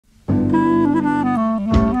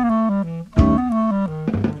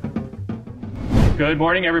Good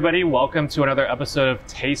morning, everybody. Welcome to another episode of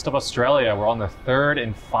Taste of Australia. We're on the third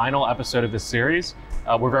and final episode of this series.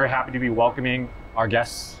 We're very happy to be welcoming our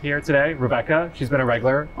guests here today. Rebecca, she's been a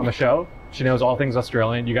regular on the show. She knows all things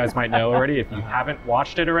Australian. You guys might know already. If you haven't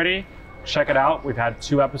watched it already, check it out. We've had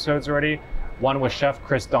 2 episodes already. One with Chef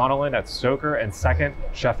Chris Donnellan at Stoker, and second,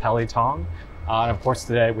 Chef Helly Tong. And of course,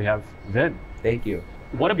 today we have Vin. Thank you.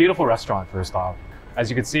 What a beautiful restaurant, first off. As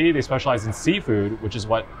you can see, they specialize in seafood, which is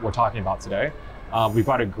what we're talking about today. We've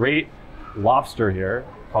got a great lobster here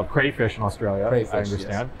called crayfish in Australia, Crayfish, I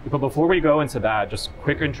understand. yes. But before we go into that, just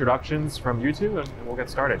quick introductions from you two and we'll get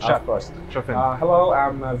started. Chef, Of course. Chef Vin. Hello,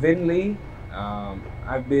 I'm Vin Lee.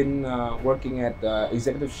 I've been working at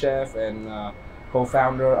executive chef and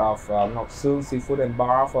co-founder of Ngọc Sương Seafood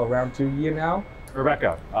Bar for around 2 years now.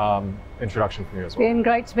 Rebecca, introduction from you as well. Been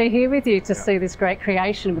great to be here with you to see this great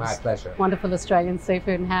creation with My pleasure. wonderful Australian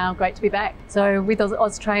seafood, and how great to be back. So with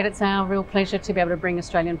Austrade, it's our real pleasure to be able to bring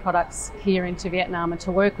Australian products here into Vietnam and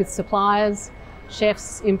to work with suppliers,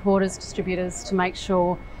 chefs, importers, distributors to make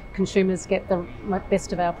sure consumers get the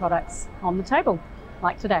best of our products on the table,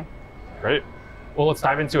 like today. Great. Well, let's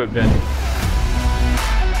dive into it, Vin.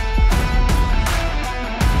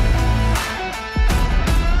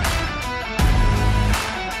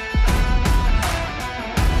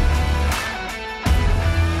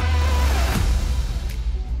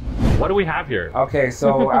 What do we have here? Okay,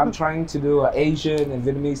 so I'm trying to do an Asian and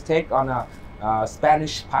Vietnamese take on a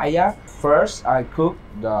Spanish paella. First, I cook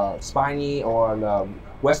the spiny or the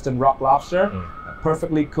Western rock lobster,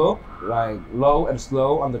 perfectly cooked, like low and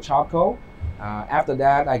slow on the charcoal. After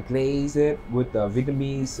that, I glaze it with the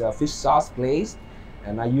Vietnamese fish sauce glaze,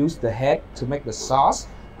 and I use the head to make the sauce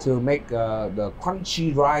to make the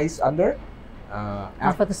crunchy rice under.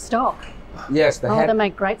 And for the stock. Yes, the head. They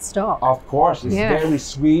make great stock. Of course, it's Yeah. very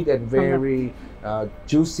sweet and very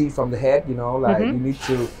juicy from the head, you know, like you need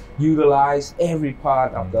to utilize every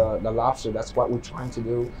part of the lobster. That's what we're trying to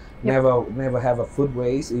do. Never have a food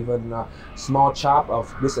waste, even small chop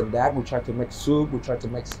of this and that. We try to make soup, we try to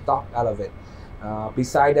make stock out of it.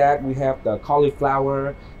 Beside that, we have the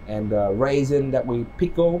cauliflower and the raisin that we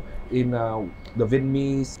pickle in the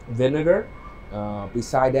Vietnamese vinegar.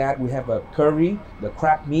 Beside that, we have a curry, the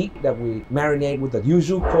crab meat that we marinate with the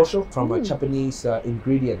yuzu kosher from a Japanese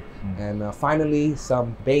ingredient. And finally,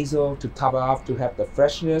 some basil to top off to have the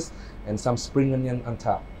freshness, and some spring onion on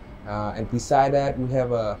top. And beside that, we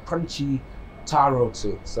have a crunchy taro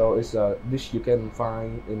too. So it's a dish you can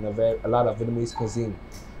find in a lot of Vietnamese cuisine.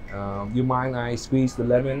 You mind I squeeze the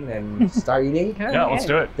lemon and start eating? Yeah, let's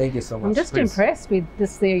do it. Thank you so much. I'm just Please. impressed with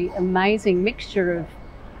the amazing mixture of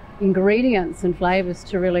ingredients and flavors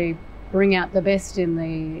to really bring out the best in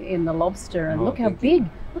the lobster. And look how big!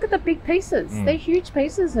 Look at the big pieces. They're huge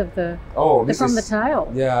pieces of the from the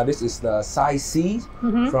tail. Yeah, this is the size C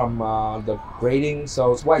from the grading.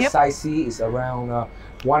 So it's white size C is around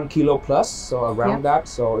 1 kilo plus, so around that.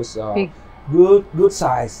 So it's Big. good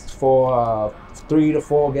size for 3 to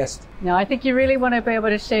 4 guests. No, I think you really want to be able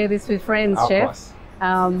to share this with friends, Of Chef. course.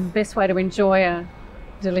 Best way to enjoy a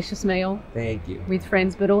delicious meal Thank you. with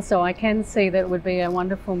friends, but also I can see that it would be a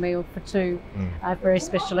wonderful meal for 2 at a very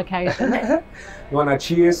special occasion. You want to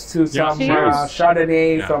cheers to some cheers.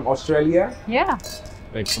 Chardonnay from Australia? Yeah.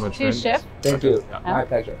 Thanks so much, Cheers, Vin. Chef. Thank you. Yeah. My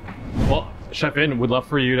pleasure. Well, Chef Vin, would love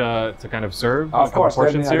for you to kind of serve Of a couple course,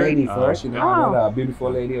 let me portions a here. lady first. You know, Oh. I got a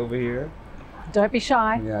beautiful lady over here. Don't be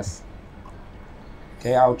shy. Yes.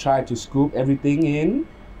 Okay, I'll try to scoop everything in.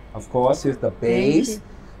 Of course, here's the base.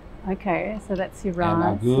 Okay, so that's your And a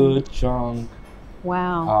rice. good chunk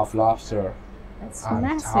Wow, of lobster that's on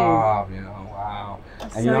massive. top, you know, wow.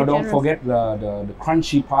 That's And you so know, don't generous. forget the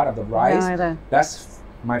crunchy part of the rice. No, That's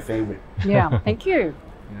my favorite. yeah, thank you.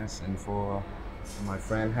 Yes, and for my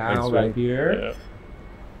friend Thanks, Hal Vin. right here.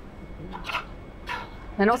 Yeah.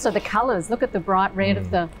 And also the colours. Look at the bright red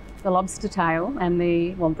of the lobster tail, and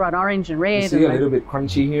the bright orange and red. You see a and little bit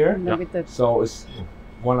crunchy here. with the So it's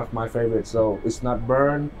one of my favorites. So it's not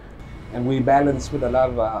burned, and we balance with a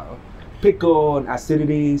lot of pickle and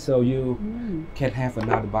acidity, so you can have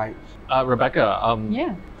another bite. Rebecca,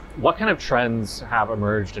 yeah. what kind of trends have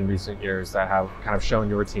emerged in recent years that have kind of shown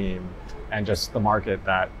your team and just the market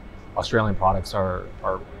that Australian products are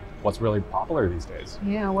what's really popular these days?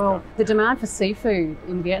 Yeah, well, the demand for seafood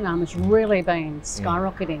in Vietnam has really been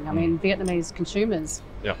skyrocketing. I mean, Vietnamese consumers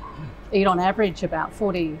eat on average about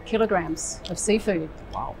 40 kilograms of seafood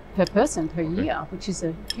per person per year, which is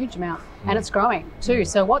a huge amount. And it's growing too.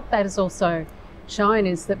 So what that has also shown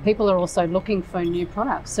is that people are also looking for new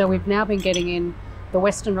products. So we've now been getting in the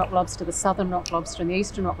Western rock lobster, the Southern rock lobster and the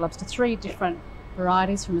Eastern rock lobster, 3 different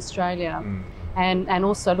varieties from Australia. And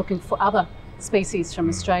also looking for other species from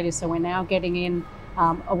Australia. So we're now getting in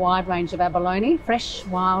a wide range of abalone, fresh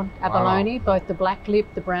wild abalone, both the black lip,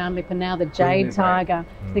 the brown lip, and now the jade tiger,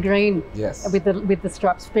 the green, with the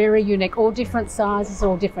stripes. Very unique, all different sizes,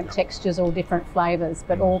 all different textures, all different flavours,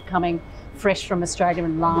 but all coming fresh from Australia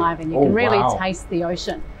and live, and you can really taste the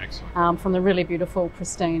ocean from the really beautiful,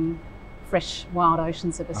 pristine, fresh wild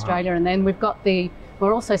oceans of Australia. And then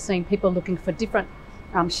we're also seeing people looking for different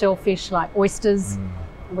shellfish like oysters.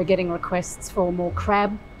 We're getting requests for more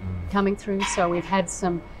crab coming through. So we've had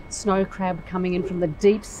some snow crab coming in from the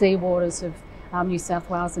deep sea waters of New South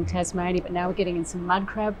Wales and Tasmania, but now we're getting in some mud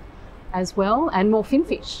crab as well, and more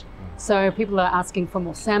finfish. So people are asking for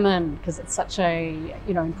more salmon because it's such a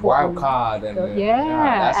important wild card and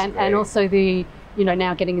and also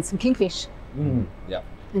now getting in some kingfish.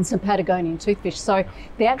 And some Patagonian toothfish. So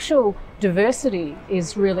the actual diversity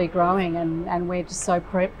is really growing, and we're just so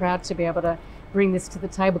proud to be able to bring this to the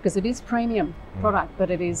table, because it is premium product, but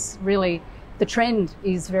it is really, the trend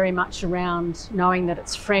is very much around knowing that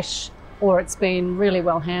it's fresh or it's been really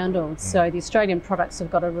well handled. So the Australian products have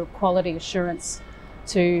got a real quality assurance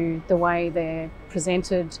to the way they're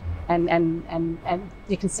presented, and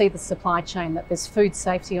you can see the supply chain, that there's food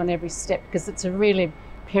safety on every step, because it's a really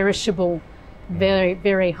perishable, very,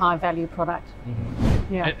 very high value product.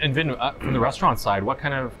 And Vin, from the restaurant side, what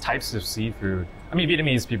kind of types of seafood? I mean,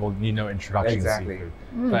 Vietnamese people need no introduction to seafood.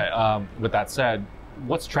 But with that said,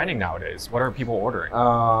 what's trending nowadays? What are people ordering?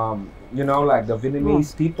 Like the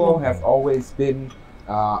Vietnamese people have always been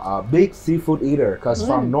a big seafood eater, because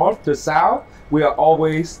from north to south, we are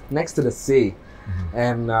always next to the sea.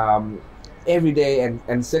 And every day,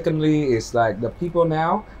 and secondly, is like the people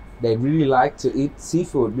now, they really like to eat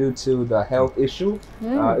seafood due to the health issue.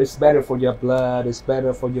 It's better for your blood, it's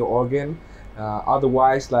better for your organ.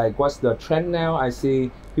 Otherwise, like, what's the trend now? I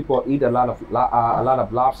see people eat a lot of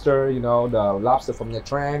lobster. The lobster from Nha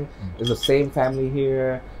Trang is the same family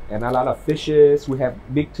here, and a lot of fishes. We have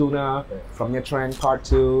big tuna from Nha Trang Part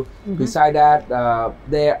 2. Beside that,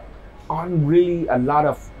 there aren't really a lot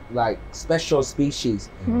of like special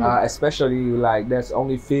species, especially like there's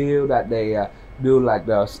only few that they do like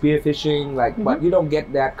the spear fishing, but you don't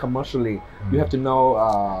get that commercially. You have to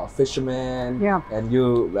know fishermen, and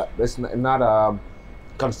it's not a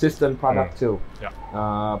consistent product too.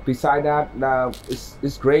 Beside that,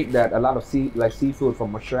 it's great that a lot of seafood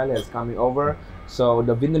from Australia is coming over. So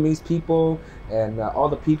the Vietnamese people and all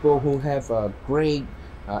the people who have a great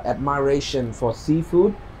admiration for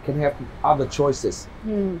seafood can have other choices.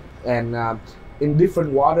 And in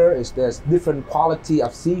different water, there's different quality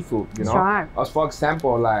of seafood. As for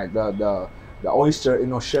example, like the oyster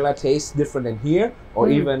in Australia tastes different than here, or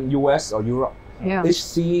even US or Europe. Each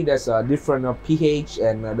sea, there's a different pH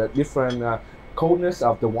and the different coldness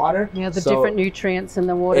of the water. The different nutrients in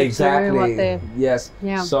the water too. Yes.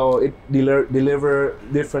 So it deliver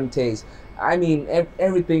different taste. I mean,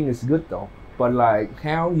 everything is good though, but like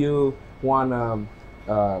how you wanna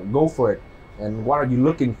go for it, and what are you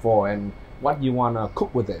looking for, and what you want to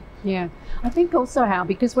cook with it. I think also how,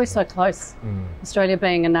 because we're so close, Australia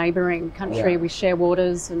being a neighbouring country, we share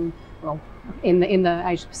waters, and well, in the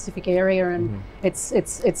Asia Pacific area, and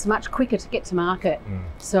it's much quicker to get to market.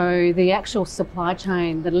 So the actual supply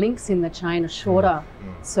chain, the links in the chain are shorter.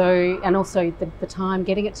 So, and also the time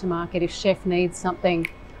getting it to market. If chef needs something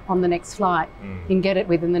on the next flight, you can get it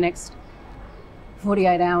within the next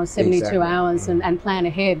 48 hours, 72 hours, and plan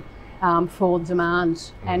ahead for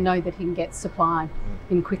demand, and know that he can get supply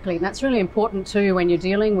in quickly. And that's really important too when you're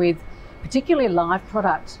dealing with particularly live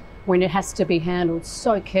product, when it has to be handled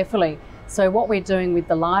so carefully. So what we're doing with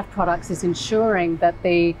the live products is ensuring that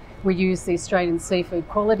we use the Australian Seafood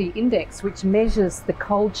Quality Index, which measures the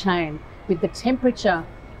cold chain with the temperature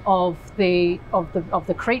of the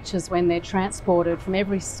creatures when they're transported from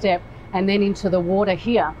every step and then into the water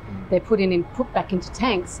here. They're put back into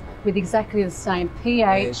tanks with exactly the same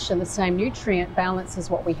pH and the same nutrient balance as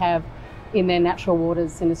what we have in their natural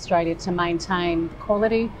waters in Australia, to maintain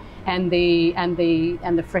quality and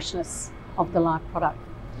the freshness of the live product.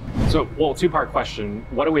 So, well, two-part question.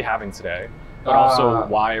 What are we having today? But also,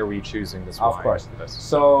 why are we choosing this wine? Of course.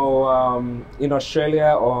 So, in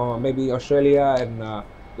Australia, or maybe Australia and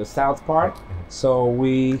the south part, so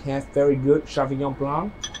we have very good Sauvignon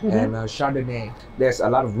Blanc and Chardonnay. There's a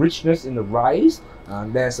lot of richness in the rice.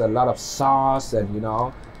 There's a lot of sauce and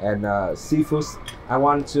seafoods. I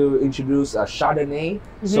want to introduce a Chardonnay,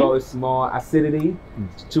 so it's more acidity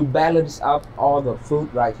to balance up all the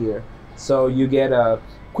food right here. So you get a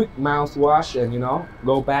quick mouthwash and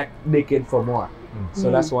go back digging for more. So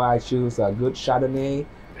that's why I choose a good Chardonnay.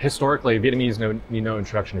 Historically, Vietnamese need no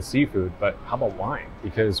introduction to seafood, but how about wine?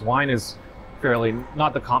 Because wine is fairly,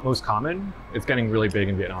 not the most common. It's getting really big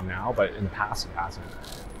in Vietnam now, but in the past it hasn't.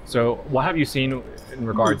 So what have you seen in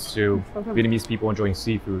regards to Vietnamese people enjoying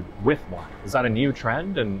seafood with wine? Is that a new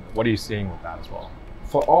trend, and what are you seeing with that as well?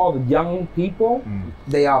 For all the young people,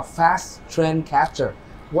 they are fast trend catcher.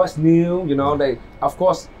 What's new, you know, they, of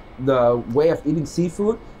course, the way of eating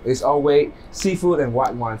seafood is always seafood and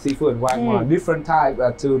white wine, seafood and white wine, different type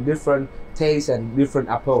to different taste and different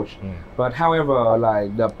approach. But however,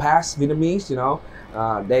 like the past Vietnamese, you know,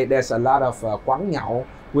 there's a lot of quán nhậu,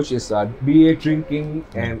 which is beer drinking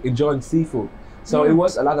and enjoying seafood. So it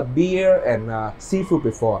was a lot of beer and seafood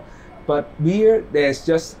before. But beer, there's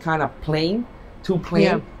just kind of plain, too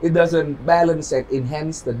plain. It doesn't balance and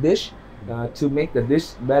enhance the dish. To make the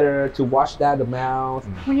dish better, to wash down the mouth.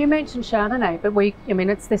 Well, you mentioned Chardonnay, but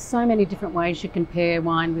there's so many different ways you can pair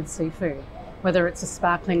wine with seafood, whether it's a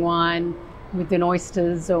sparkling wine with an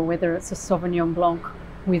oysters, or whether it's a Sauvignon Blanc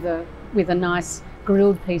with a nice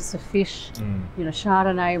grilled piece of fish. You know,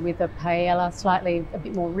 Chardonnay with a paella, slightly a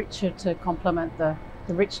bit more richer to complement the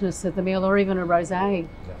richness of the meal, or even a rosé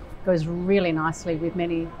goes really nicely with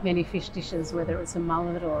many fish dishes, whether it's a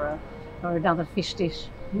mullet or another fish dish.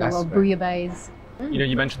 Or bouillabaisse. You know,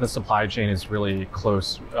 you mentioned the supply chain is really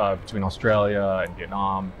close between Australia and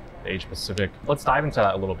Vietnam, the Asia Pacific. Let's dive into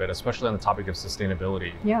that a little bit, especially on the topic of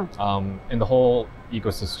sustainability. In the whole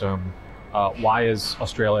ecosystem, why is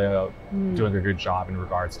Australia doing a good job in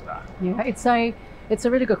regards to that? Yeah, it's a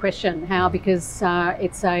really good question. How? Because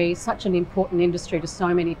it's such an important industry to so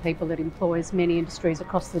many people that employs many industries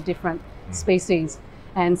across the different species,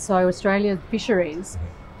 and so Australia's fisheries,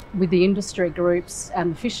 with the industry groups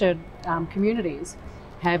and the fisher communities,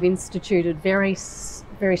 have instituted very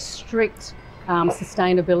strict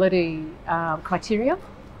sustainability criteria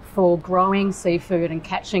for growing seafood and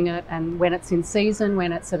catching it, and when it's in season,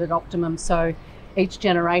 when it's at an optimum, so each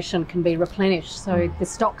generation can be replenished, so the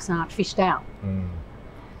stocks aren't fished out.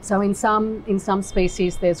 So in some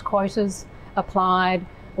species there's quotas applied,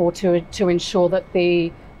 or to ensure that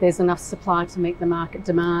there's enough supply to meet the market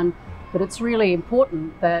demand. But it's really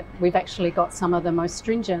important that we've actually got some of the most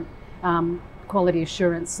stringent quality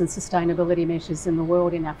assurance and sustainability measures in the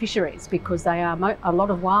world in our fisheries, because they are a lot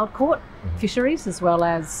of wild caught fisheries as well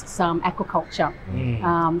as some aquaculture.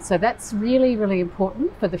 So that's really, really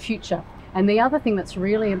important for the future. And the other thing that's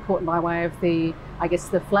really important by way of the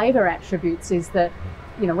flavour attributes is that,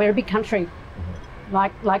 you know, we're a big country.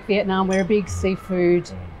 Like Vietnam, we're a big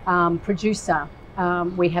seafood producer.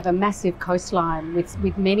 We have a massive coastline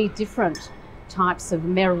with many different types of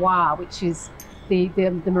merroir, which is the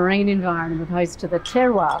marine environment, opposed to the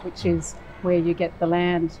terroir, which is where you get the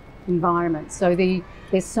land environment. So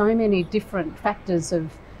there's so many different factors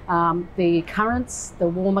of the currents, the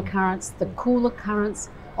warmer currents, the cooler currents,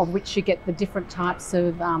 of which you get the different types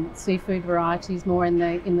of seafood varieties more in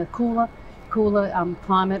the cooler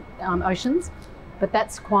climate oceans. But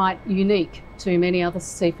that's quite unique to many other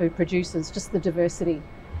seafood producers, just the diversity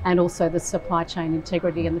and also the supply chain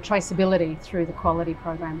integrity and the traceability through the quality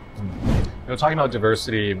program. You know, talking about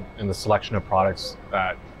diversity and the selection of products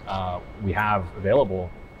that we have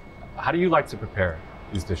available, how do you like to prepare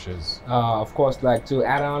these dishes? Of course, like to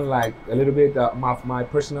add on like a little bit of my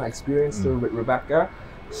personal experience to Rebecca.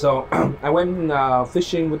 So I went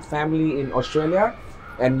fishing with family in Australia,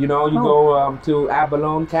 and you know, you go to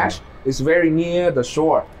Abalone Cache. It's very near the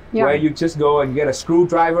shore, where you just go and get a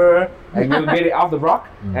screwdriver and you get it off the rock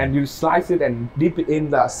and you slice it and dip it in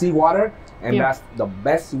the seawater, and that's the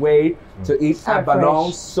best way to eat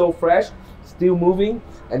abalone. So fresh, still moving,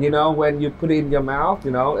 and you know, when you put it in your mouth, you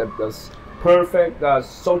know, the perfect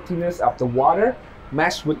saltiness of the water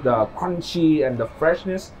matched with the crunchy and the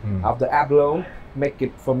freshness of the abalone make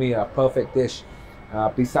it for me a perfect dish.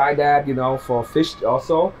 Beside that, you know, for fish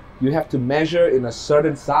also, you have to measure in a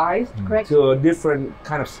certain size to a different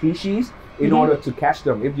kind of species in order to catch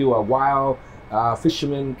them. If you are a wild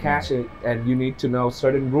fisherman catch it, and you need to know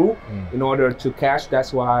certain rule in order to catch.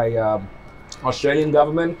 That's why Australian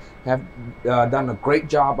government have done a great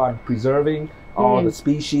job on preserving all the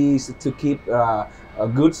species to keep a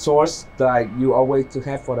good source like you always to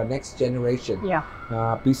have for the next generation.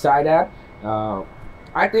 Beside that,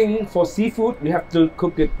 I think for seafood, you have to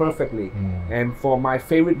cook it perfectly. And for my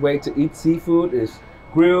favorite way to eat seafood is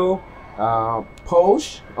grill,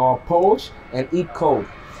 poach, and eat cold.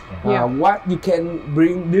 What you can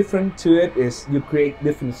bring different to it is you create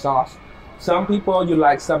different sauce. Some people you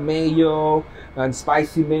like some mayo and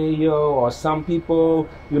spicy mayo, or some people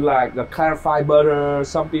you like the clarified butter.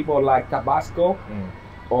 Some people like Tabasco,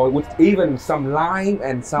 or with even some lime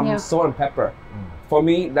and some salt and pepper. For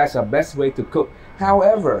me, that's the best way to cook.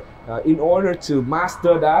 However, in order to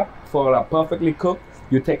master that for a perfectly cooked,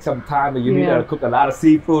 you take some time and you need to cook a lot of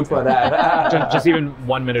seafood for that. just even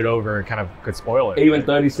 1 minute over kind of could spoil it. Even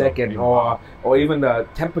 30 seconds, or even the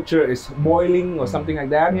temperature is boiling or something like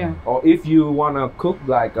that. Yeah. Or if you want to cook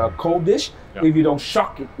like a cold dish, if you don't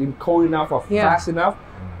shock it in cold enough or fast enough,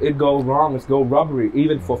 it goes wrong, it goes rubbery.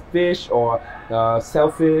 Even for fish or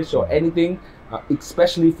shellfish or anything,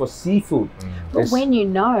 especially for seafood. But when you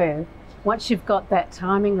know, once you've got that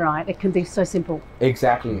timing right, it can be so simple.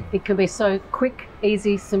 Exactly. It can be so quick,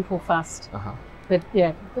 easy, simple, fast. But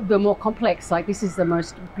yeah, the more complex, like this is the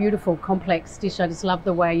most beautiful, complex dish. I just love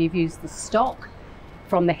the way you've used the stock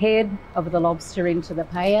from the head of the lobster into the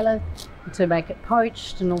paella to make it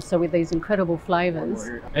poached, and also with these incredible flavors.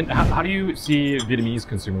 And how do you see Vietnamese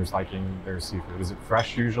consumers liking their seafood? Is it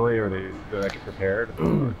fresh usually, or they like it prepared?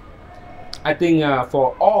 I think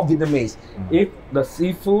for all Vietnamese, if the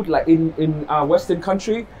seafood, like in our Western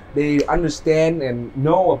country, they understand and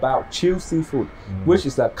know about chilled seafood, which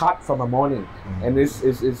is cut from the morning, and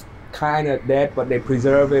it's kind of dead, but they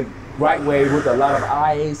preserve it right way with a lot of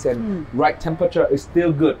ice and right temperature. Is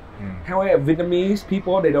still good. However, Vietnamese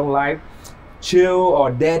people, they don't like chill or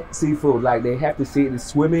dead seafood. Like they have to see it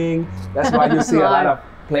swimming. That's why you see a lot of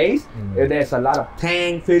place. There's a lot of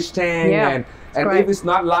fish tang, and if it's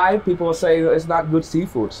not live, people say it's not good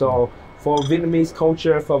seafood. So for Vietnamese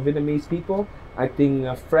culture, for Vietnamese people, I think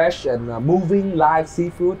fresh and moving live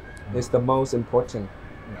seafood is the most important.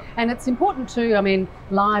 And it's important too, I mean,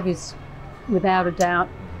 live is without a doubt,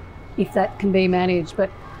 if that can be managed, but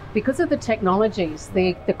because of the technologies,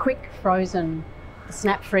 the quick frozen, the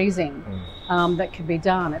snap freezing that can be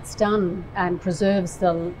done, it's done and preserves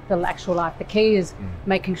the actual life. The key is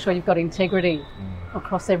making sure you've got integrity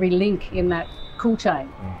across every link in that cool chain.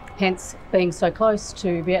 Hence being so close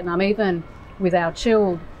to Vietnam, even with our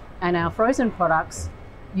chilled and our frozen products,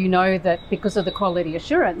 you know that because of the quality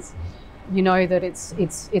assurance, you know that it's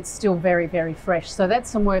still very, very fresh. So that's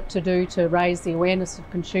some work to do to raise the awareness of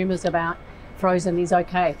consumers about frozen is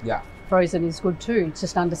okay. Yeah. Frozen is good too. It's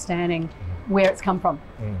just understanding where it's come from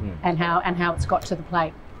and how it's got to the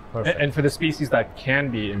plate. And for the species that can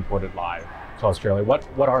be imported live to Australia,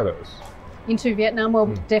 what are those? Into Vietnam, well,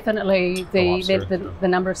 definitely the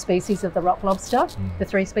number of species of the rock lobster, the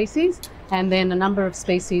 3 species, and then a number of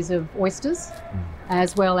species of oysters,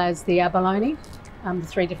 as well as the abalone, the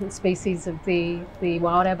 3 different species of the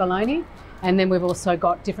wild abalone, and then we've also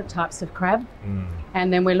got different types of crab,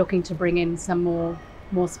 and then we're looking to bring in some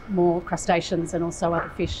more crustaceans and also other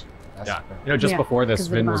fish. Just before this,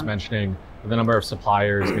 Vin was mentioning the number of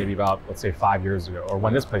suppliers, maybe about, let's say 5 years ago, or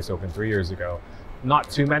when this place opened 3 years ago.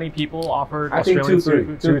 Not too many people offered Australian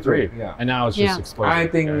seafood. 2 or 3. Yeah. And now it's just exploding. I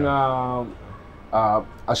think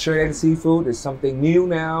Australian seafood is something new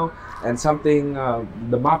now, and something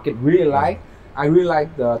the market really like. I really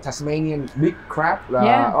like the Tasmanian big crab.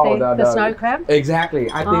 The snow crab.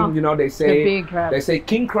 Exactly. I think they say the big crab. They say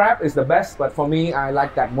king crab is the best, but for me, I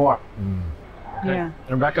like that more. Okay. Yeah.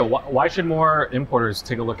 And Rebecca, why should more importers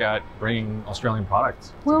take a look at bringing Australian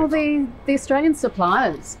products? Well, the Australian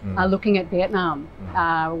suppliers are looking at Vietnam.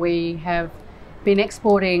 We have been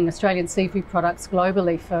exporting Australian seafood products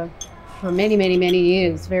globally for many, many, many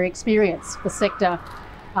years. Very experienced. The sector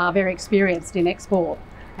are very experienced in export.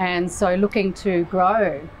 And so looking to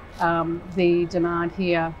grow the demand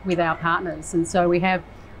here with our partners. And so we have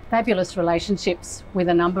fabulous relationships with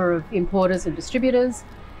a number of importers and distributors,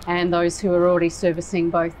 and those who are already servicing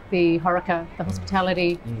both the HoReCa, the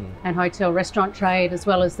hospitality and hotel restaurant trade, as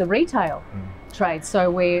well as the retail trade. So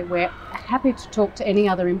we're happy to talk to any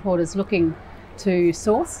other importers looking to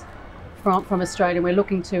source from Australia. We're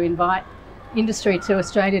looking to invite industry to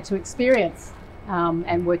Australia to experience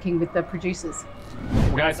and working with the producers.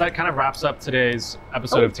 Well, guys, that kind of wraps up today's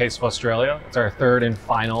episode of Taste of Australia. It's our 3rd and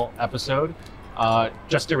final episode.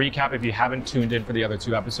 Just to recap, if you haven't tuned in for the other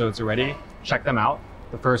 2 episodes already, check them out.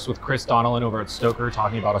 The first with Chris Donnellan over at Stoker,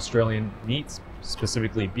 talking about Australian meats,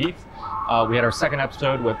 specifically beef. We had our 2nd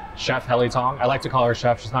episode with Chef Helly Tong. I like to call her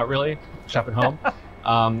chef. She's not really chef at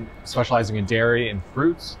home, specializing in dairy and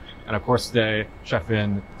fruits. And of course today, Chef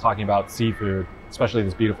Vin talking about seafood, especially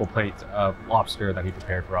this beautiful plate of lobster that he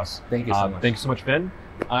prepared for us. Thank you so much. Thank you so much, Vin.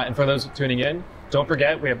 And for those tuning in, don't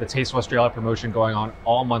forget we have the Taste of Australia promotion going on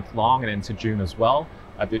all month long and into June as well.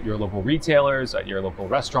 At your local retailers, at your local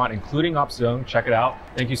restaurant, including Opzone. Check it out.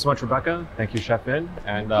 Thank you so much, Rebecca. Thank you, Chef Vin.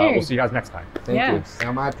 And we'll see you guys next time. Thank you. It's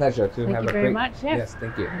my pleasure to have a great... Thank you very much. Yes,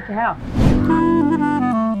 thank you. Thank you, Hal.